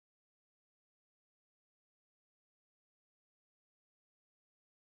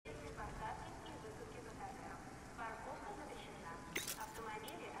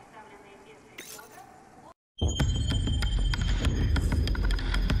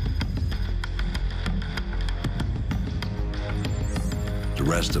The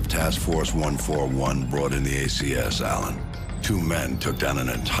rest of Task Force 141 brought in the ACS, Alan. 2 men took down an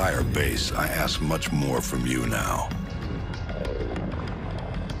entire base. I ask much more from you now.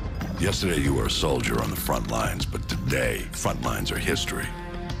 Yesterday you were a soldier on the front lines, but today, front lines are history.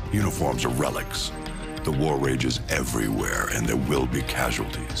 Uniforms are relics. The war rages everywhere, and there will be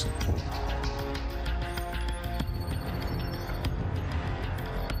casualties.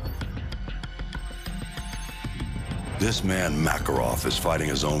 This man, Makarov, is fighting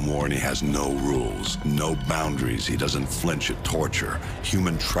his own war, and he has no rules, no boundaries. He doesn't flinch at torture,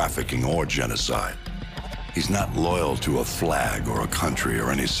 human trafficking, or genocide. He's not loyal to a flag or a country or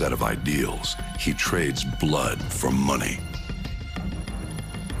any set of ideals. He trades blood for money.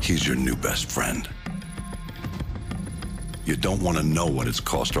 He's your new best friend. You don't want to know what it's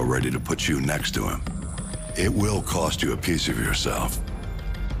cost already to put you next to him. It will cost you a piece of yourself.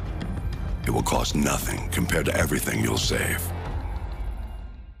 It will cost nothing compared to everything you'll save.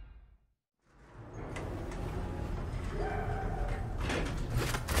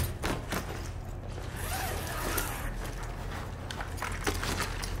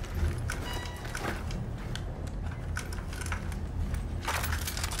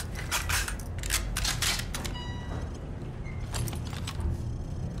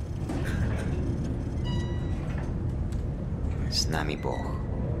 С нами Бог.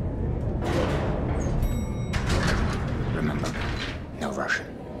 Remember, no Russian.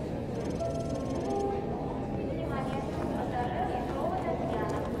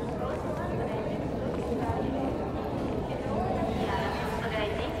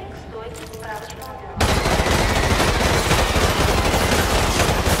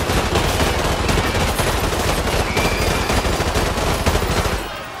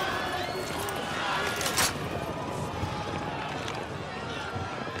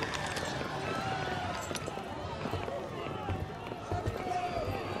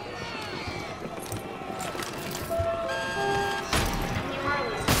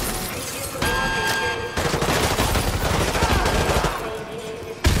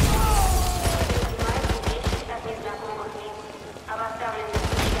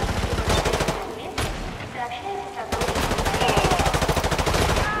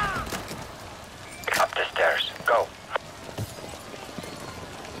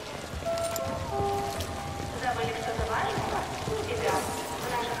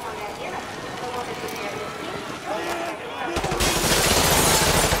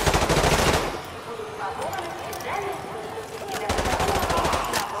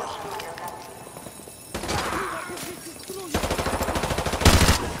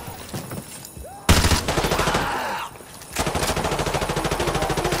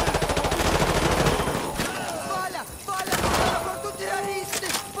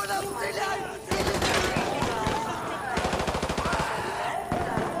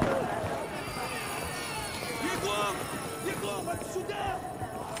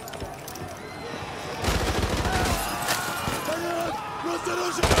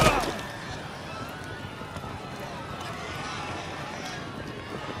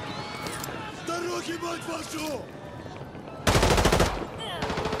 Дороги, мать вашу!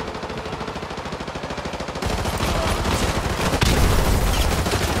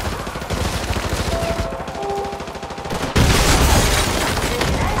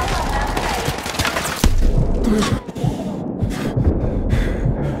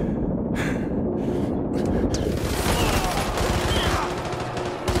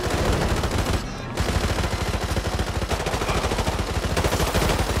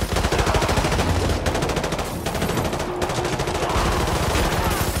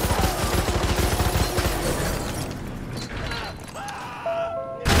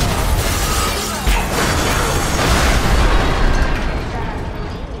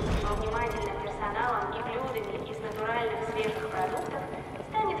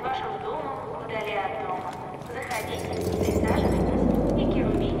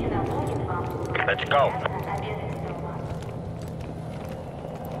 Let's go.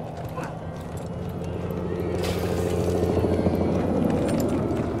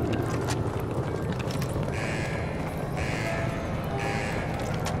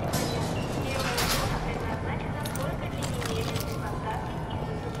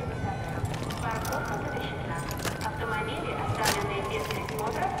 Автомобили, оставленные без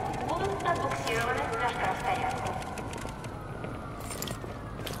присмотра, будут отбуксированы на штрафстоянку.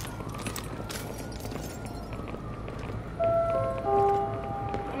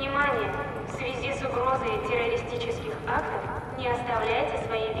 Внимание! В связи с угрозой террористических актов не оставляйте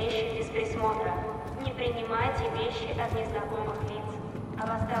свои вещи без присмотра. Не принимайте вещи от незнакомых лиц. Об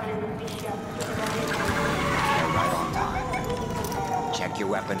оставленных вещах Right on time. Check your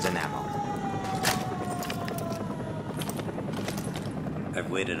weapons and ammo.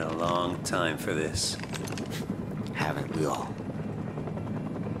 I've waited a long time for this. Haven't we all?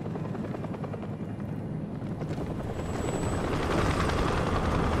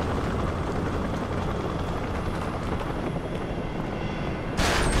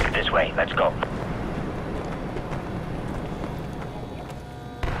 This way, let's go.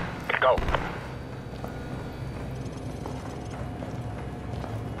 Go.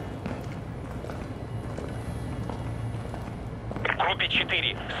 Группе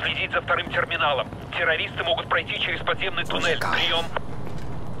 4. Следить за вторым терминалом. Террористы могут пройти через подземный туннель. Прием.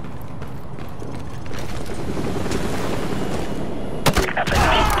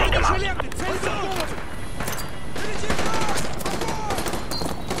 FSB, take them out.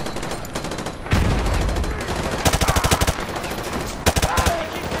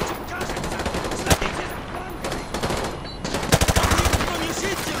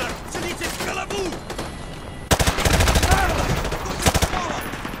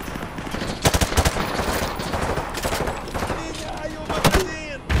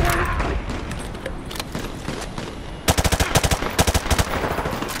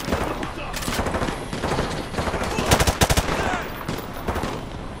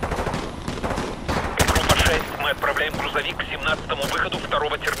 Отправляем грузовик к 17-му выходу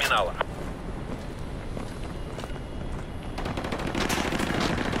второго терминала.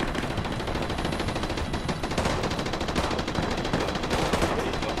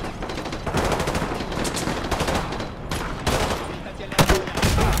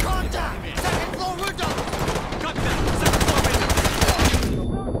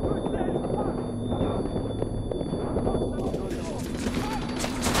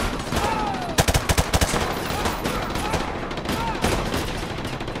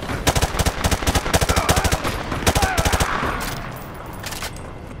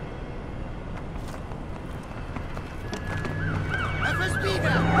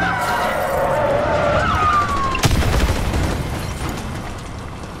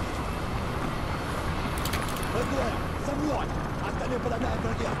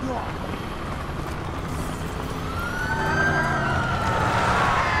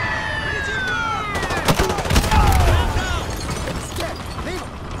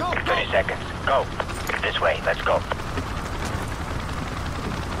 Seconds. Go. This way. Let's go.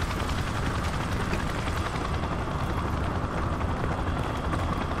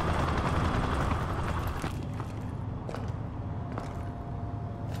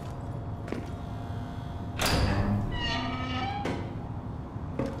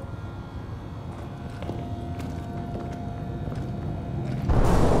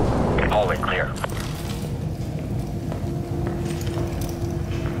 Hallway clear.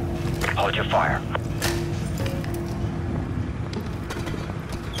 Hold your fire.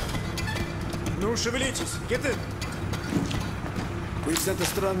 Ну, шевелитесь. Get in. We've sent a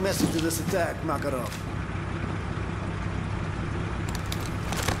strong message to this attack, Makarov.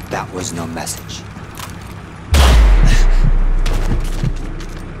 That was no message.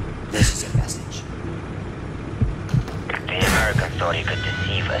 This is a message. The Americans thought he could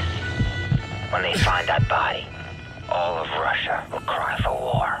deceive us. When they find that body, all of Russia will cry for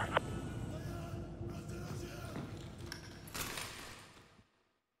war.